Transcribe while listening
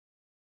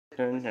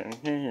I'm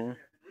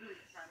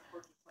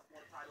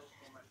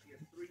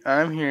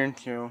here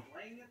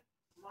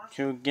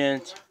to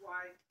get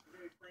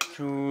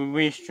to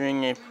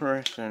restring a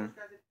person.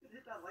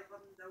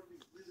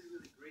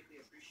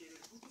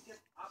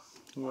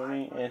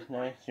 Really, it's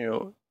nice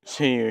to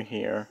see you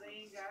here.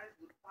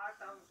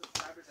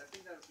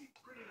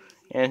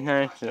 It's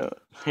nice to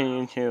see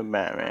you too,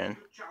 Batman.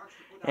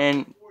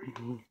 And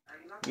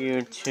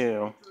you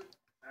too,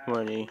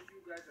 Woody.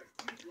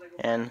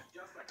 And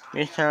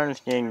this town is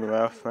getting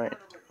rough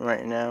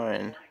right now,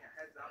 and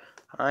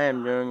I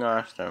am doing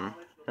awesome.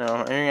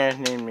 So if you guys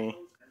need me,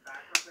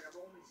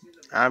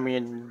 I'll be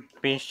at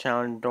Beach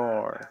Town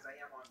Door,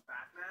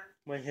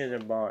 which is a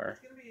bar.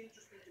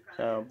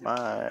 So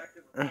bye.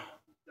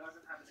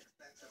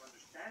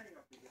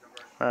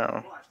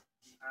 Wow.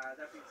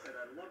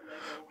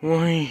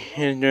 Woody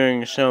is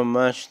doing so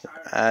much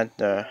at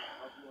the.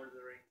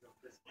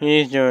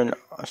 He's doing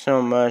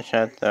so much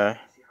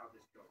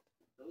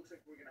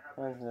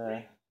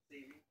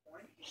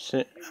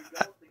si-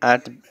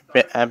 at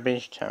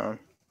Beach Town.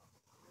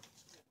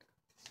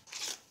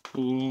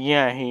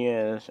 Yeah, he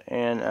is,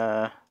 and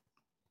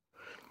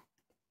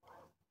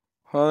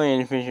hopefully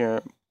in the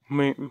future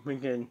we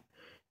can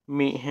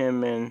meet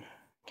him and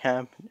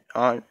Cap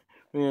on.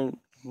 We can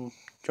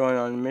join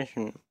on a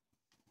mission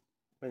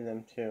with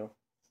them too.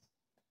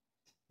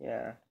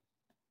 Yeah,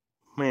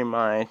 we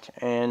might,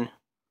 and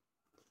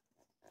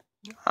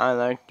I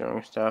like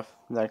doing stuff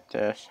like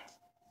this.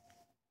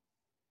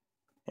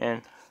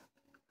 And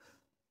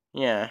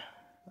yeah,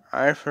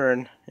 I've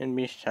heard in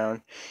Beach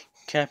Town,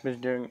 Cap is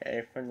doing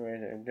a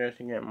fundraiser just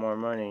to get more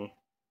money.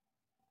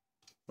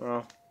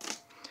 Well,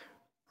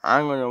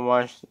 I'm gonna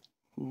watch.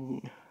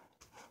 I'm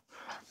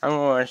gonna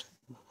watch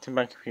to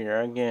my computer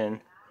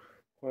again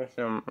with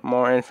some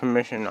more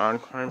information on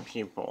crime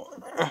people.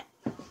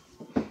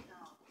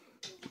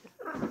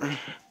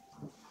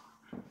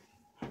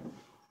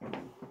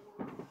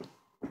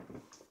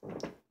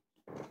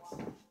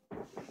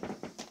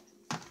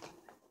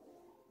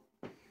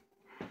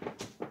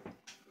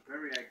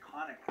 Very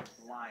iconic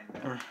line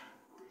there.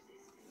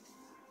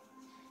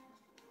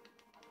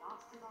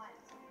 Vast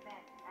alliance of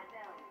men and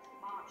elves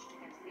marched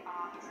against the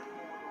armies of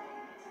Mordor,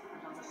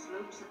 and on the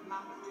slopes of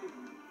Mount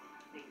Doom,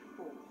 they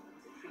fought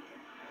with the freedom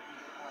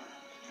and honor.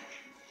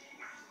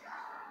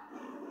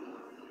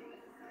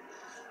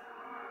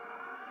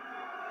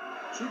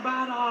 To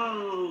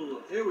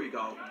battle! Here we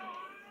go.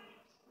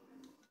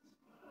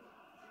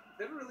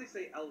 Did it really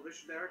say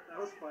Elvish there? That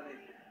was funny.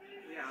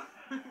 Yeah.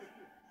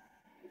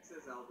 It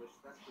says Elvish.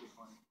 That's pretty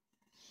funny.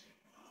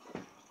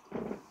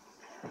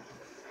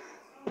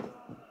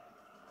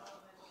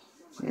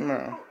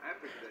 No,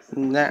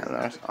 that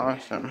looks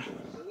awesome.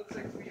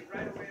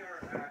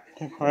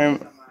 The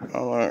crime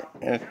alert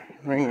is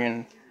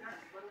ringing.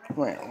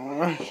 Wait,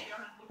 what?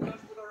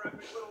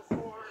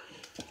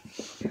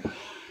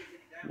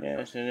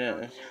 Yes, it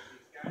is.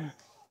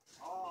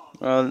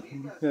 Well,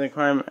 the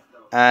crime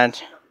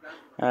at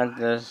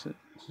this,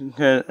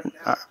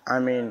 I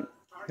mean,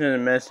 to the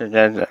message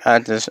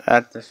at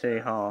the city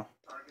hall.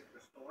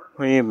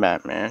 For you,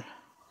 Batman.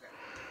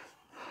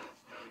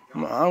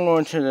 I'm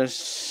going to the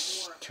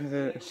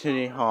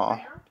city hall.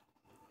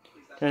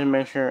 Just to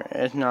make sure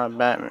it's not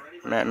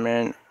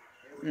Batman.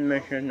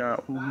 Make sure it's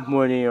not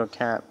Woody or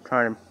Cap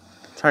trying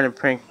to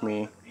prank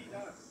me.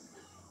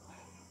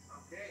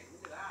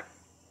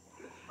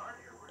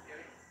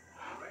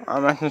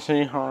 I'm at the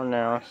city hall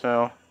now,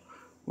 so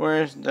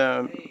where's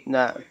that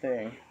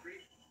thing?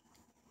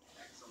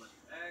 Excellent. Excellent.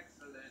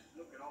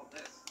 Look at all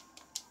this.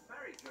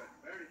 Very good.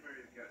 Very,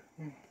 very good.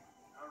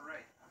 All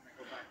right. I'm going to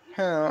go back.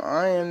 Hello,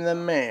 I am the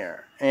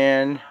mayor,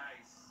 and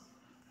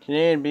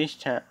today at Beach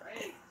Town,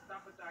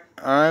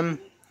 I'm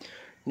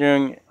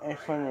doing a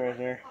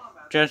fundraiser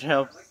just to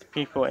help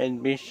people in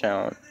Beach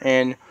Town,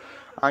 and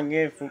I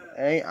gave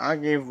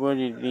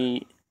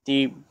Woody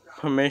the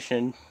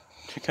permission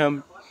to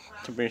come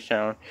to Beach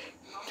Town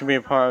to be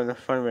a part of the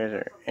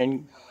fundraiser,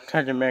 and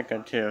Captain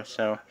America too.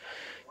 So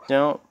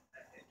don't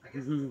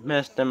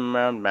mess them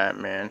around,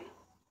 Batman.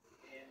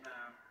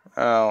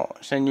 I'll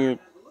send you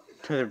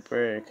to the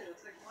brig.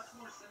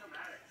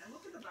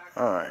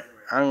 Alright,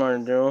 I'm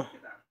gonna do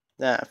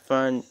that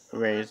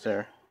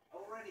fundraiser.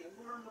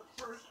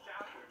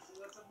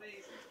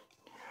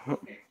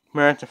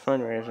 We're at the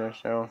fundraiser,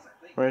 so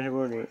where's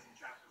Woody?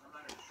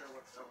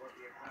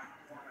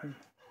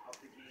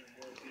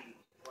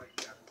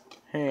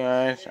 Hey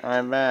guys,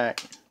 I'm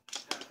back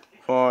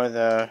for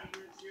the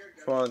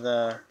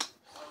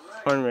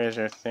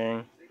fundraiser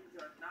thing.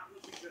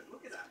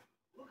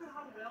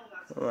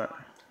 What?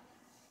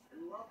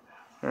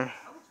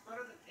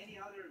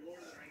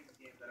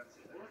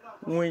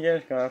 We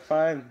just got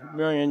 $5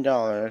 million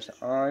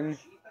on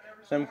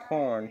some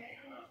corn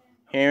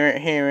here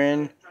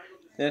in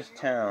this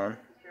town.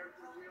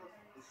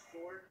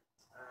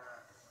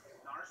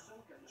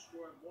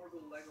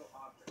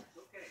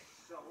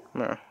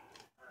 No.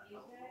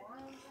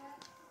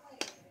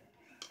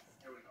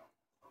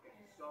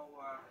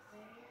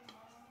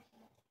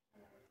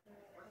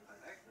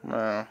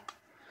 Wow.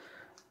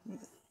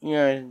 You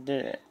guys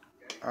did it.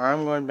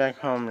 I'm going back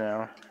home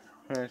now.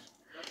 Because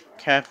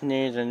Cap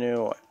needs a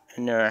new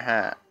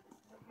hat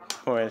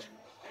for his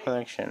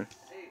collection.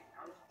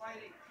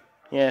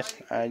 Yes,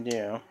 I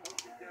do.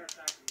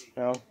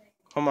 So,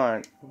 come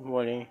on,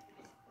 Woody.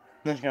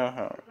 Let's go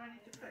home.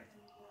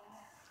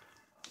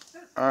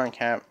 Alright,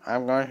 Cap.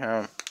 I'm going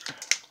home.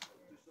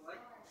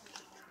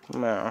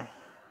 No.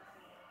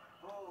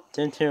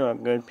 Them two are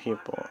good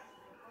people.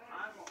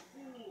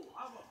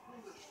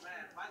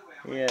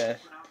 Yes.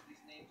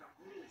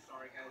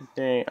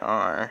 They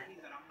are.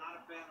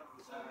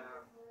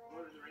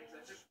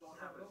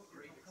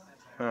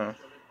 Huh.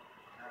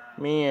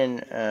 Me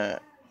and,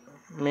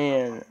 me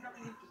and,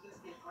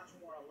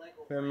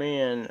 me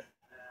and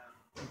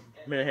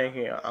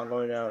Hickey are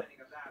going out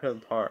to the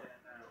park.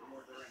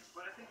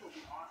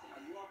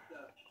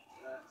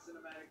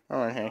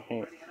 Alright,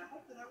 Hickey.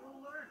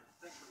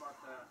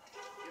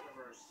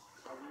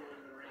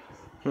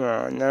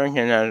 No, now we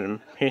can have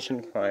some peace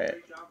and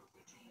quiet.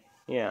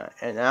 Yeah,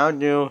 and I'll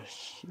do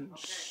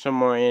some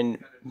more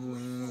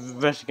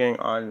investigating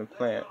on the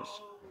plants.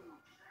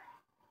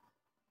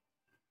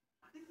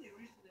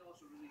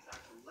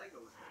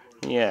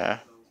 Yeah,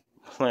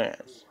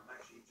 plants.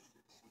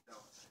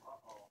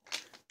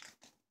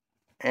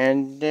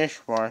 And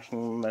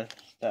dishwashing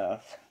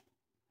stuff.